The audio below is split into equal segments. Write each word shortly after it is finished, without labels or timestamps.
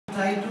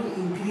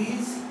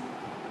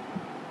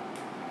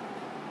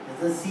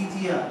the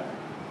CTR,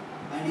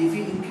 and if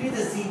you increase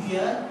the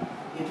CTR,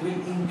 it will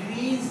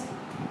increase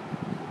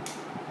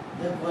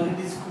the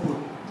quality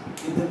score.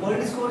 If the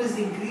quality score is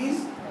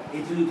increased,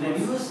 it will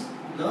reduce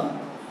the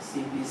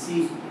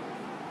CPC.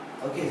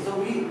 Okay, so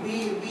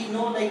we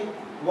know like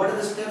what are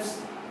the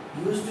steps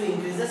used to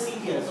increase the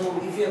CTR. So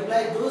if you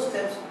apply those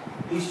steps,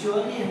 it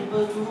surely help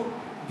us to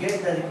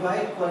get the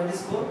required quality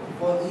score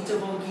for each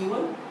of our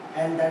keyword,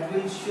 and that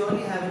will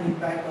surely have an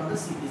impact on the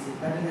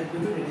CPC. That will help you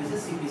to reduce the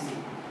CPC.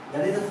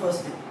 That is the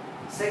first thing.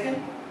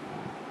 Second,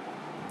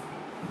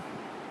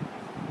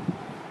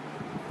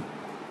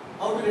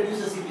 how to reduce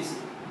the CPC?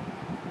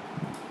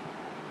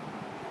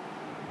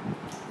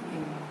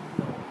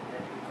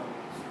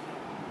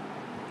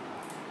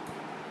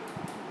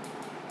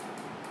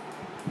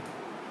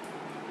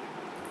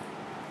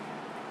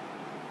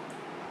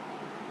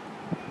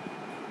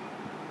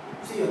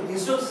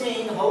 Instead of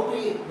saying how to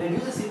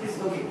reduce the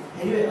CPC, okay,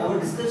 anyway, our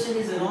discussion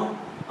is around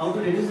how to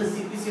reduce the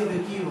CPC of a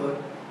keyword.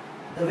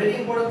 The very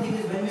important thing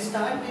is when we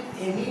start with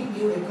any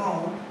new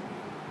account,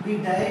 we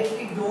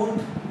directly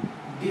don't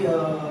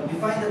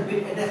define the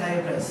bid at a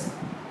higher price.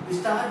 We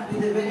start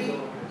with a very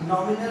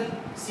nominal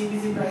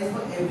CPC price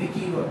for every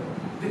keyword,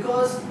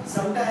 because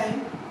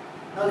sometimes,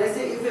 now let's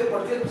say if a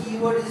particular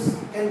keyword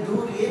can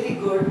do really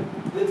good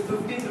with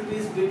 15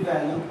 rupees bid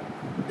value,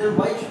 then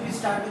why should we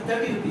start with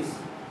 30 rupees?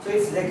 So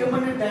it's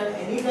recommended that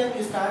anytime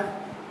you start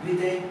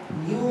with a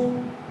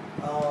new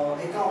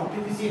account,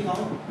 PPC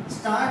account,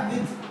 start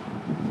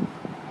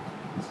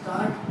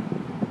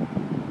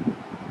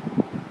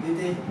with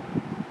a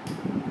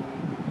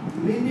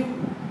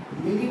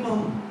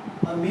minimum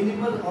or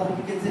minimal, or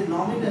you can say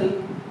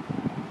nominal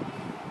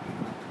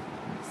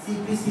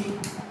CPC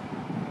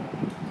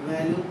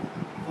value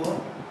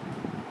for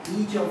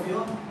each of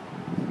your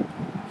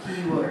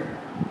keyword,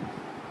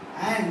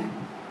 and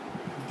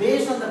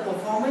based on the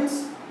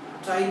performance,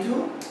 try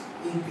to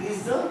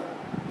increase the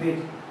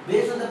bid.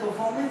 Based on the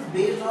performance,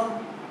 based on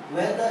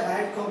where the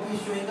ad copy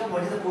is showing up,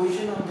 what is the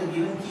position of the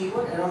given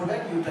keyword, around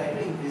that you try to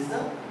increase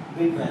the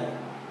bid value.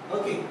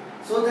 Okay,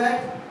 so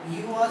that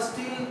you are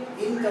still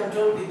in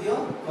control with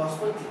your cost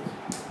per click.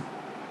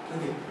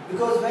 Okay,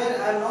 because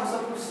where I am not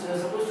supposed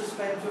to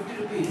spend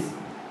 50 rupees,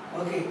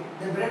 okay,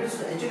 then better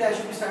to, actually I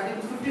should be starting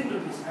with 15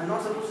 rupees. I am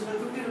not supposed to spend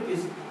 50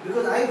 rupees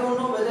because I don't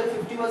know whether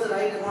 50 was the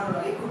right amount or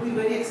not. It could be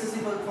very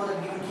excessive for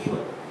that given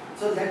keyword.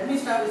 So let me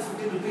start with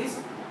 15 rupees,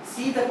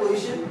 see the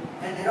position,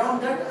 and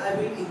around that I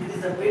will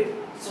increase the bid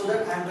so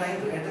that I am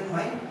trying to attain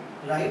my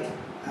right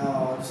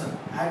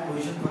ad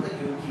position for the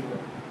given keyword.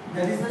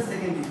 That is the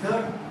second thing.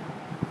 Third,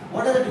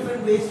 what are the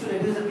different ways to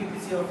reduce the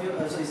PPC of your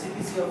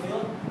CPC of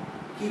your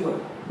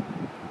keyword?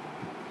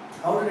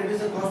 How to reduce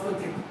the cost per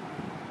click?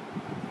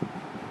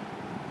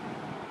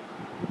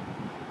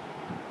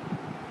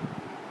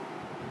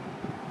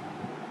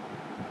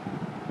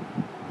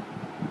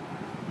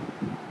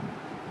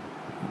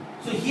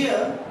 So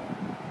here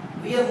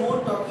we are more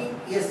talking,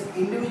 yes,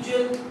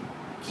 individual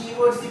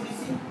keyword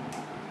CPC,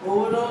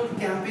 overall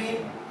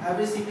campaign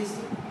average CPC.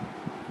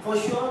 For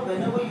sure,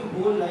 whenever you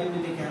go live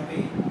with a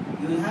campaign,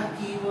 you will have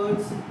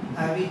keywords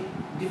having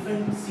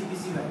different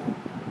CPC value,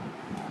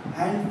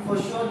 and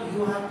for sure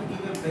you have to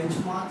give a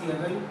benchmark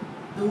level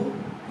to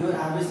your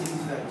average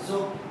CPC value.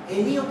 So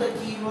any of the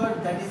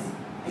keyword that is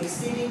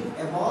exceeding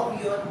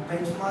above your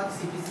benchmark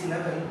CPC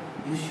level,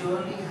 you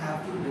surely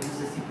have to reduce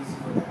the CPC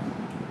for that.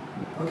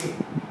 Okay,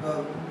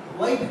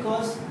 why?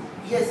 Because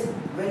yes,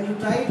 when you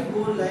try to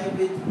go live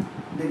with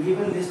the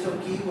given list of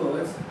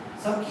keywords,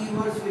 some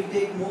keywords will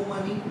take more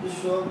money to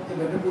show up a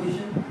better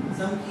position.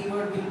 Some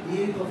keyword will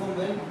really perform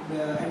well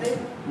at a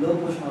low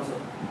position also.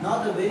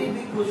 Now the very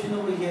big question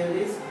over here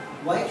is,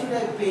 why should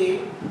I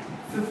pay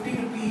 50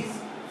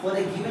 rupees for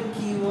a given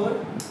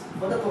keyword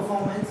for the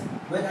performance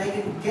when I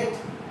can get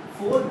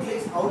 4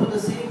 clicks out of the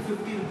same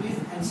 50 rupees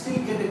and still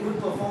get a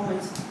good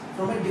performance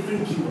from a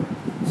different keyword?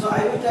 So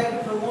I will try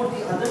to promote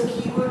the other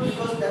keyword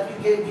because that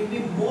will give me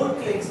more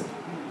clicks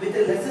with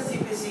a lesser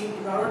CPC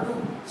in order to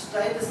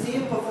try the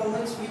same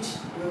performance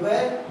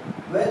where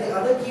the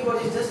other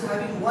keyword is just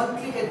having 1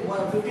 click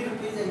at 50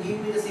 rupees and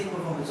giving me the same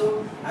performance.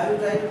 So I will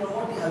try to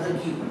promote the other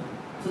keyword.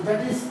 So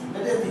that is the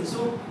thing.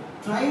 So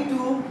try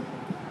to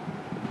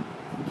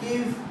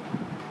give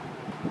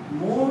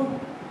more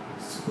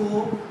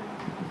scope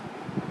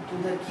to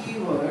the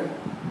keyword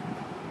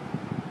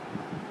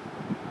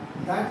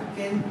that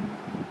can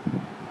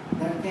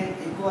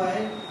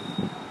acquire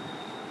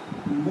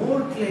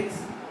more clicks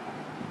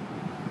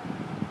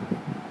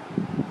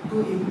to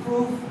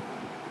improve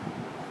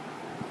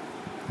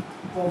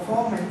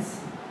performance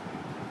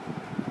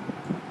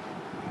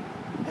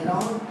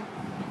around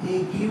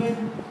a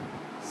given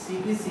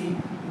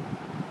CPC,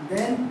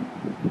 then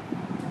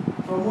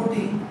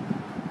promoting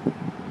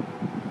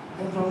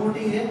a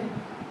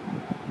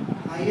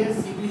higher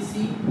CPC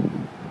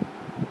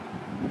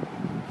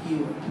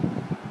keyword.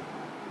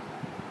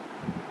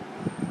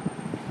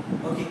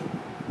 Okay.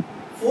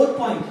 Fourth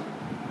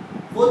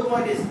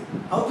point is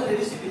how to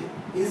reduce CPC.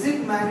 Is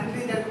it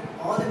mandatory that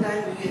all the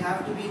time we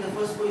have to be in the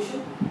first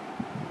position?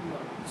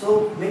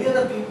 So many of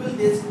the people,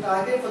 they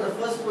target for the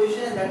first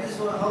position, and that is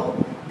how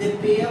they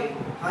pay up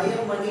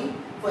higher money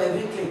for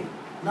every click.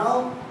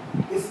 Now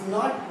it's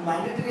not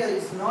mandatory,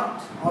 it's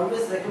not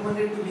always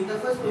recommended to be the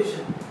first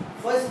position.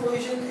 First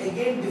position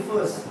again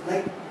differs.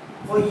 Like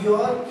for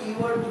your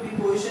keyword to be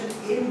positioned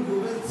in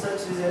Google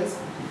search results,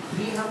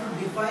 we have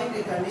to define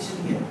a condition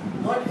here.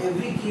 Not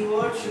every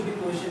keyword should be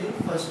positioned in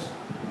first.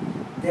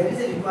 There is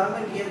a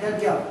requirement here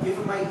that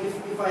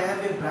if I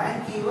have a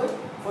brand keyword,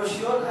 for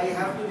sure I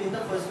have to be in the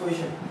first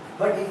position.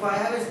 But if I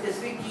have a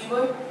specific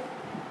keyword,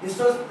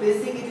 instead of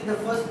placing it in the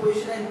first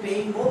position and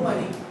paying more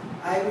money,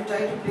 I will try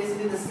to place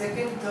it in the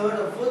second, third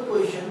or fourth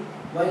position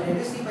while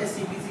reducing my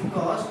CPC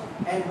cost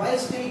and while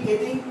still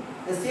getting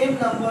the same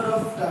number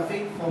of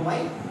traffic for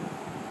my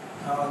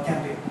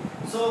campaign.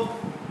 So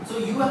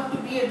you have to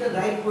be at the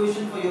right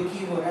position for your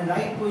keyword, and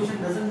right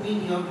position doesn't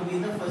mean you have to be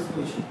in the first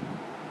position.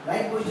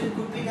 Right position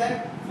could be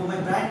that for my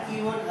brand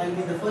keyword I will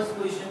be in the first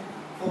position.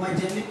 For my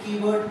generic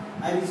keyword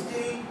I will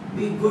still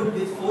be good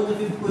with fourth or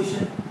fifth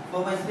position.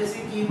 For my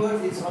specific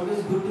keywords it's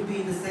always good to be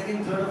in the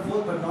second, third or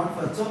fourth, but not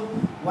first. So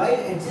while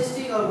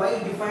adjusting or while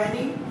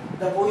defining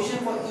the position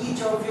for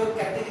each of your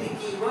category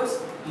keywords,